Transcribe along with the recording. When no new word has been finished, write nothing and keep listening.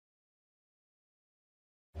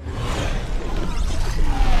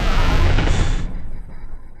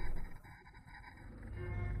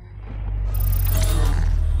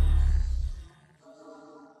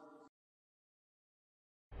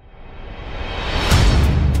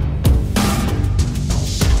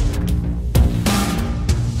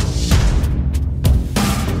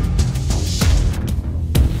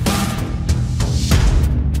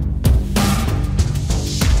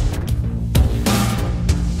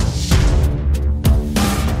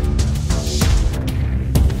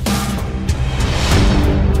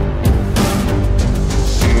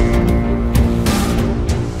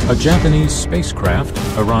A Japanese spacecraft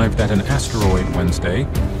arrived at an asteroid Wednesday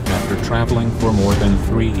after traveling for more than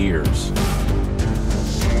 3 years.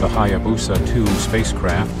 The Hayabusa 2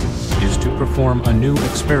 spacecraft is to perform a new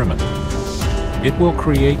experiment. It will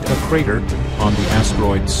create a crater on the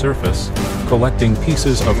asteroid's surface, collecting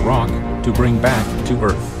pieces of rock to bring back to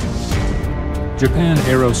Earth. Japan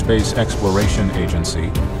Aerospace Exploration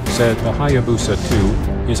Agency said the Hayabusa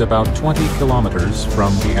 2 is about 20 kilometers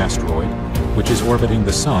from the asteroid, which is orbiting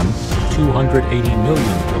the Sun 280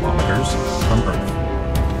 million kilometers from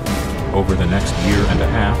Earth. Over the next year and a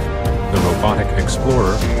half, the robotic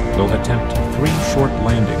explorer will attempt 3 short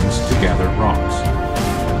landings to gather rocks.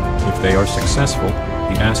 If they are successful,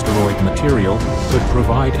 the asteroid material could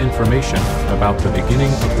provide information about the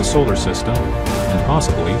beginning of the solar system and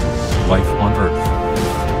possibly life on Earth.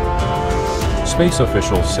 Space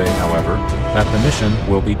officials say, however, that the mission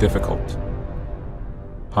will be difficult.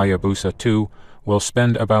 Hayabusa 2 will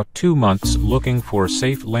spend about 2 months looking for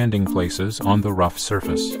safe landing places on the rough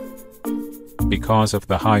surface. Because of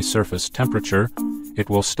the high surface temperature, it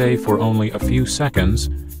will stay for only a few seconds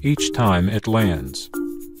each time it lands.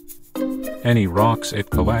 Any rocks it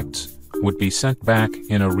collects would be sent back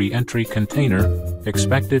in a re-entry container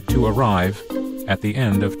expected to arrive at the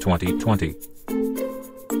end of 2020.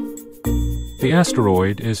 The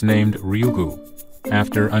asteroid is named Ryugu,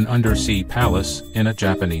 after an undersea palace in a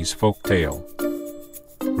Japanese folk tale.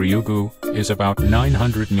 Ryugu is about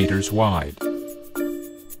 900 meters wide.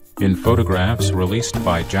 In photographs released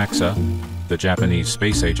by JAXA, the Japanese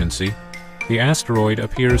space agency, the asteroid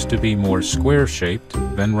appears to be more square-shaped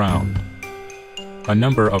than round. A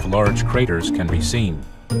number of large craters can be seen.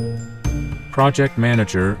 Project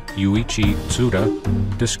manager Yuichi Tsuda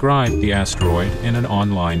described the asteroid in an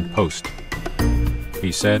online post.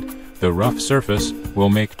 He said, "The rough surface will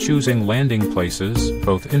make choosing landing places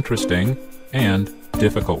both interesting and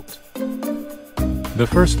difficult." The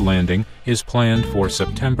first landing is planned for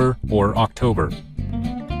September or October.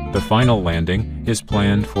 The final landing is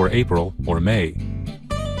planned for April or May.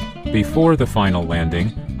 Before the final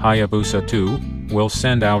landing, Hayabusa 2 will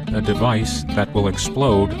send out a device that will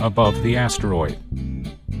explode above the asteroid.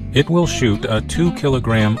 It will shoot a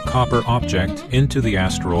 2-kilogram copper object into the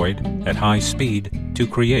asteroid at high speed to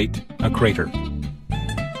create a crater.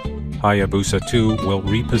 Hayabusa 2 will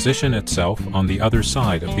reposition itself on the other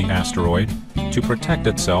side of the asteroid to protect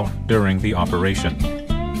itself during the operation.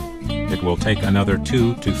 It will take another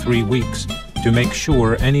 2 to 3 weeks to make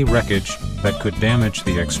sure any wreckage that could damage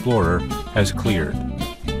the explorer has cleared.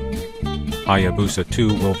 Hayabusa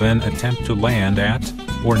 2 will then attempt to land at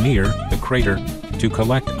or near the crater to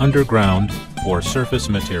collect underground or surface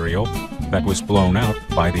material that was blown out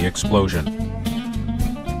by the explosion.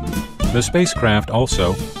 The spacecraft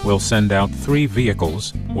also will send out 3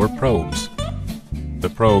 vehicles or probes. The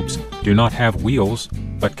probes do not have wheels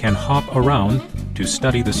but can hop around to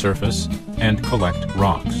study the surface and collect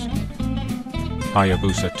rocks.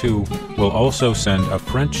 Hayabusa 2 will also send a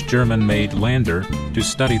French-German-made lander to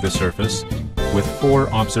study the surface with 4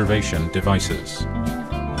 observation devices.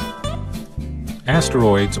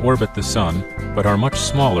 Asteroids orbit the Sun but are much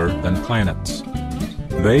smaller than planets.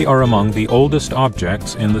 They are among the oldest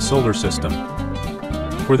objects in the solar system.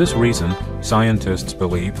 For this reason, scientists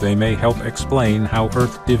believe they may help explain how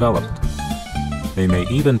Earth developed. They may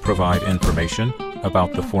even provide information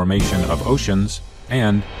about the formation of oceans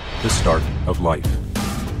and the start of life.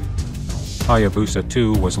 Hayabusa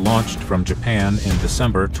 2 was launched from Japan in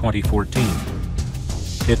December 2014.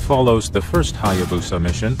 It follows the first Hayabusa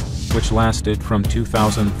mission, which lasted from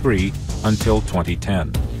 2003 until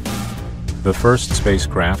 2010. The first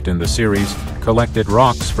spacecraft in the series collected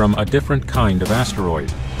rocks from a different kind of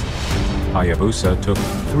asteroid. Hayabusa took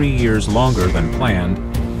 3 years longer than planned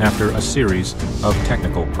after a series of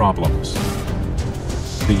technical problems.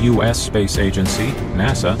 The U.S. Space Agency,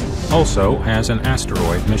 NASA, also has an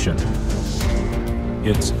asteroid mission.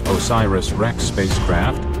 Its OSIRIS-REx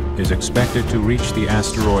spacecraft is expected to reach the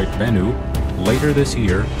asteroid Bennu later this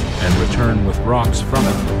year and return with rocks from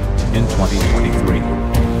it in 2023.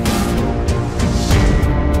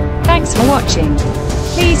 Thanks for watching.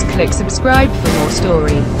 Please click subscribe for more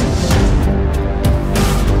story.